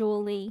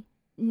individually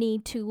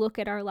need to look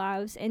at our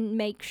lives and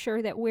make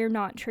sure that we're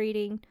not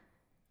treating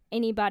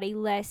anybody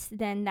less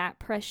than that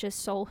precious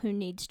soul who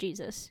needs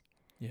Jesus.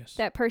 Yes.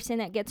 That person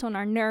that gets on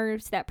our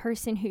nerves, that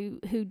person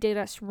who did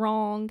us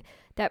wrong,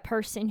 that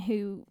person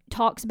who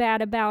talks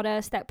bad about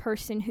us, that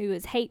person who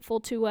is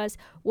hateful to us,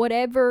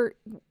 whoever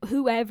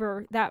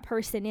that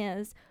person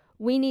is,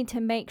 we need to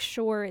make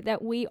sure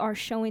that we are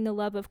showing the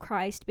love of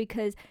Christ,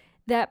 because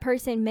that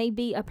person may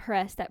be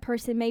oppressed. That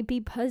person may be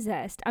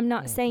possessed. I'm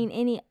not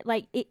saying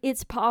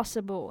it's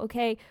possible,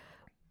 okay?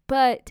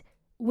 But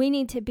we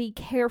need to be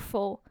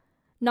careful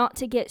not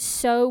to get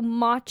so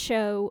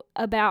macho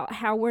about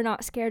how we're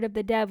not scared of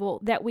the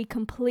devil that we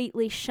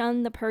completely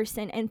shun the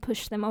person and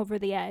push them over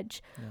the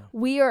edge. Yeah.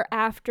 We are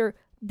after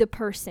the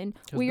person.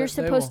 We are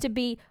supposed to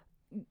be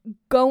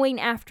going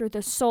after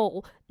the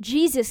soul.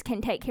 Jesus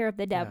can take care of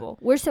the devil.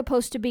 Yeah. We're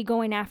supposed to be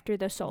going after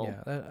the soul.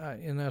 Yeah,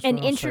 and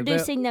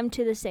introducing them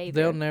to the Savior.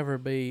 They'll never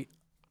be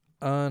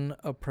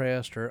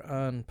unoppressed or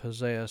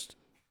unpossessed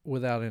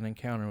without an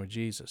encounter with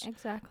Jesus.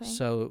 Exactly.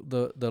 So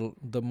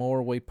the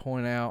more we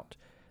point out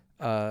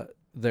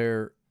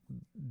their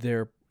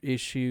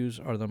issues,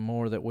 or the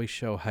more that we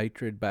show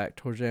hatred back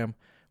towards them,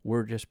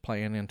 we're just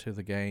playing into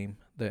the game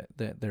that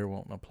they're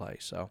wanting to play.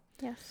 So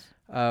yes.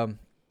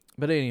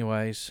 But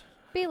anyways,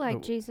 be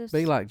like Jesus.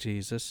 Be like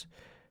Jesus.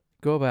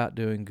 Go about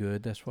doing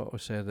good. That's what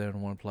was said there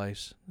in one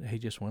place. He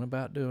just went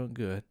about doing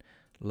good,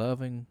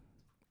 loving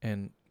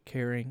and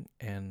caring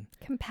and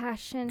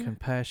compassionate,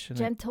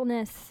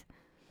 gentleness.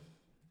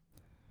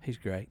 He's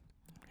great.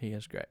 He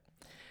is great.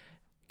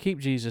 Keep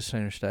Jesus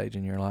center stage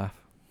in your life.